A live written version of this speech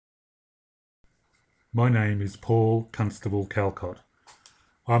My name is Paul Constable Calcott.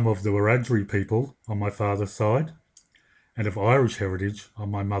 I'm of the Wiradjuri people on my father's side and of Irish heritage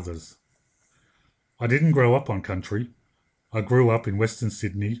on my mother's. I didn't grow up on country. I grew up in Western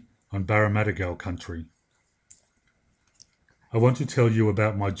Sydney on Barramadaggal country. I want to tell you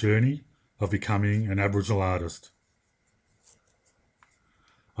about my journey of becoming an Aboriginal artist.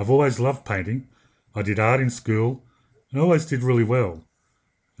 I've always loved painting. I did art in school and always did really well.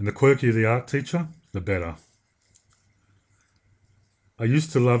 And the quirkier the art teacher, the better. I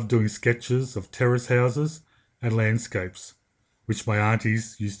used to love doing sketches of terrace houses and landscapes, which my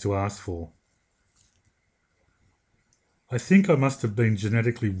aunties used to ask for. I think I must have been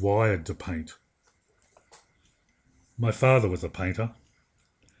genetically wired to paint. My father was a painter.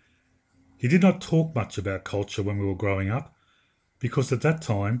 He did not talk much about culture when we were growing up, because at that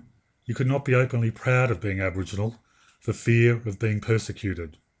time you could not be openly proud of being Aboriginal for fear of being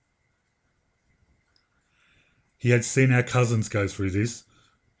persecuted. He had seen our cousins go through this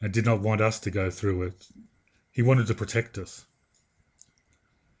and did not want us to go through it. He wanted to protect us.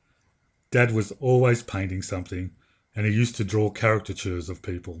 Dad was always painting something, and he used to draw caricatures of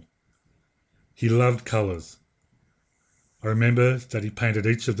people. He loved colours. I remember that he painted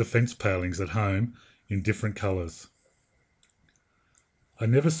each of the fence palings at home in different colours. I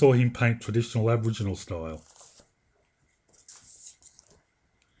never saw him paint traditional Aboriginal style.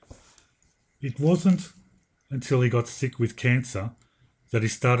 It wasn't until he got sick with cancer that he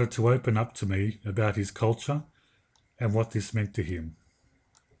started to open up to me about his culture and what this meant to him.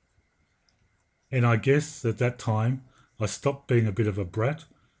 And I guess at that time I stopped being a bit of a brat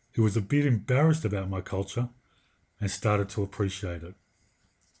who was a bit embarrassed about my culture and started to appreciate it.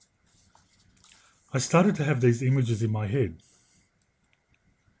 I started to have these images in my head.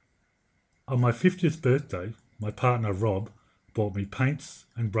 On my 50th birthday, my partner Rob bought me paints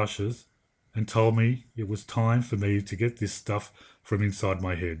and brushes and told me it was time for me to get this stuff from inside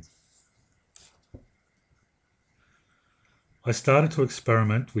my head. I started to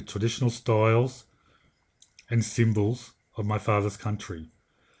experiment with traditional styles and symbols of my father's country,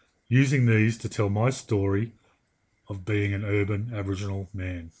 using these to tell my story of being an urban Aboriginal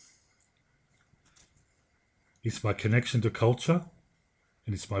man. It's my connection to culture,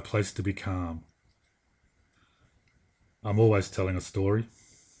 and it's my place to be calm. I'm always telling a story.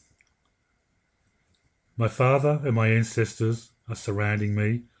 My father and my ancestors are surrounding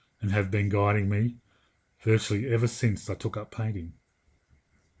me and have been guiding me virtually ever since I took up painting.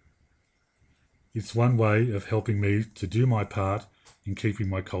 It's one way of helping me to do my part in keeping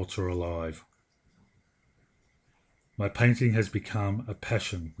my culture alive. My painting has become a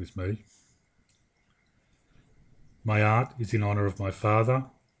passion with me. My art is in honour of my father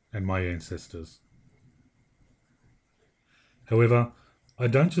and my ancestors. However, I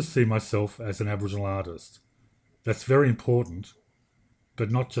don't just see myself as an Aboriginal artist. That's very important,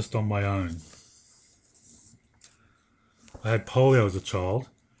 but not just on my own. I had polio as a child,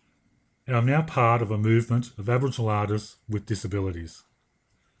 and I'm now part of a movement of Aboriginal artists with disabilities.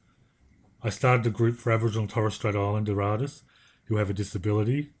 I started a group for Aboriginal and Torres Strait Islander artists who have a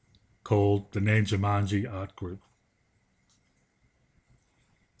disability called the Nanjamanji Art Group.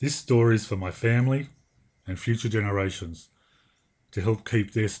 This story is for my family and future generations to help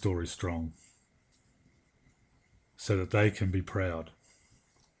keep their story strong so that they can be proud.